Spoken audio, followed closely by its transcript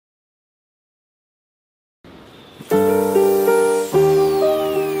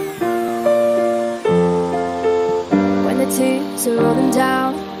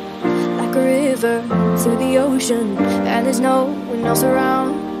river to the ocean, and there's no one else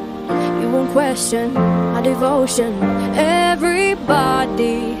around. You won't question my devotion.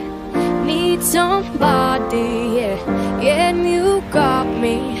 Everybody needs somebody, yeah, yeah, and you got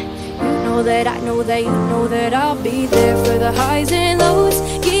me. You know that I know that you know that I'll be there for the highs and lows.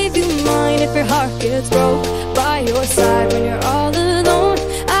 Give you mine if your heart gets broke. By your side when you're all alone,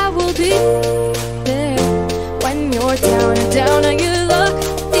 I will be there. When you're down and down on your luck,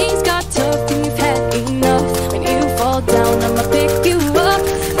 things got tough and you've had enough. When you fall down, I'ma pick you up.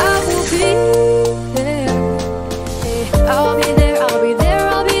 I will be there, yeah. I'll be there, I'll be there,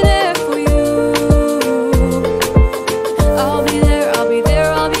 I'll be there for you. I'll be there, I'll be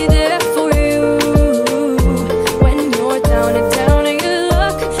there, I'll be there for you. When you're down and down on your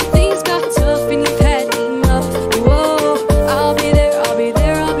luck, things got tough and you've had enough. Whoa, I'll be there, I'll be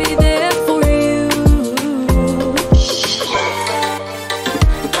there, I'll be there for you.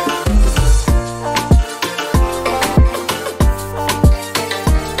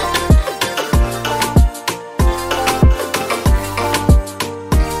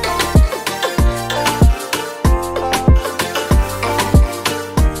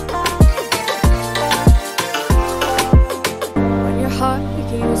 When your heart could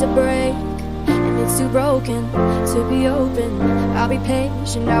use a break and it's too broken to be open, I'll be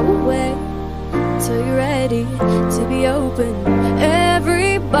patient, I will wait till you're ready to be open.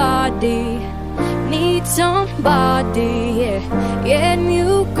 Everybody needs somebody, yeah, yeah, and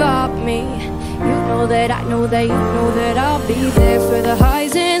you got me. You know that I know that you know that I'll be there for the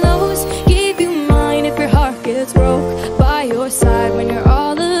highs and lows. Give you mine if your heart gets broke. By your side when you're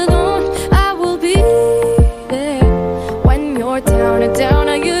all alone, I will be there. When you're down and down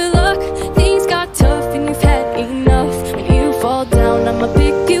on your luck, things got tough and you've had enough. When you fall down, I'ma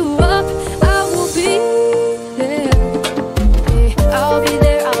pick you up. I will be there, yeah. I'll be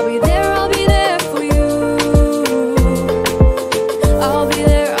there, I'll be there, I'll be there for you. I'll be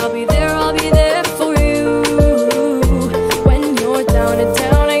there, I'll be there, I'll be there for you. When you're down and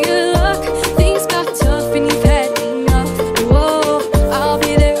down on your luck, things got tough and you've had enough. Whoa, I'll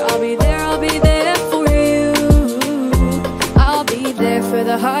be there, I'll be there, I'll be there for you. I'll be there for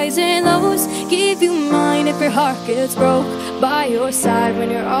the highs and lows. Give you mine if your heart gets broke. By your side when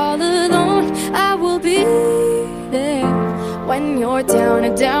you're all alone, I will be there. When you're down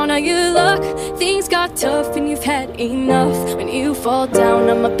and down on your luck, things got tough and you've had enough. When you fall down,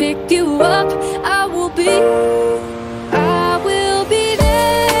 I'ma pick you up. I will be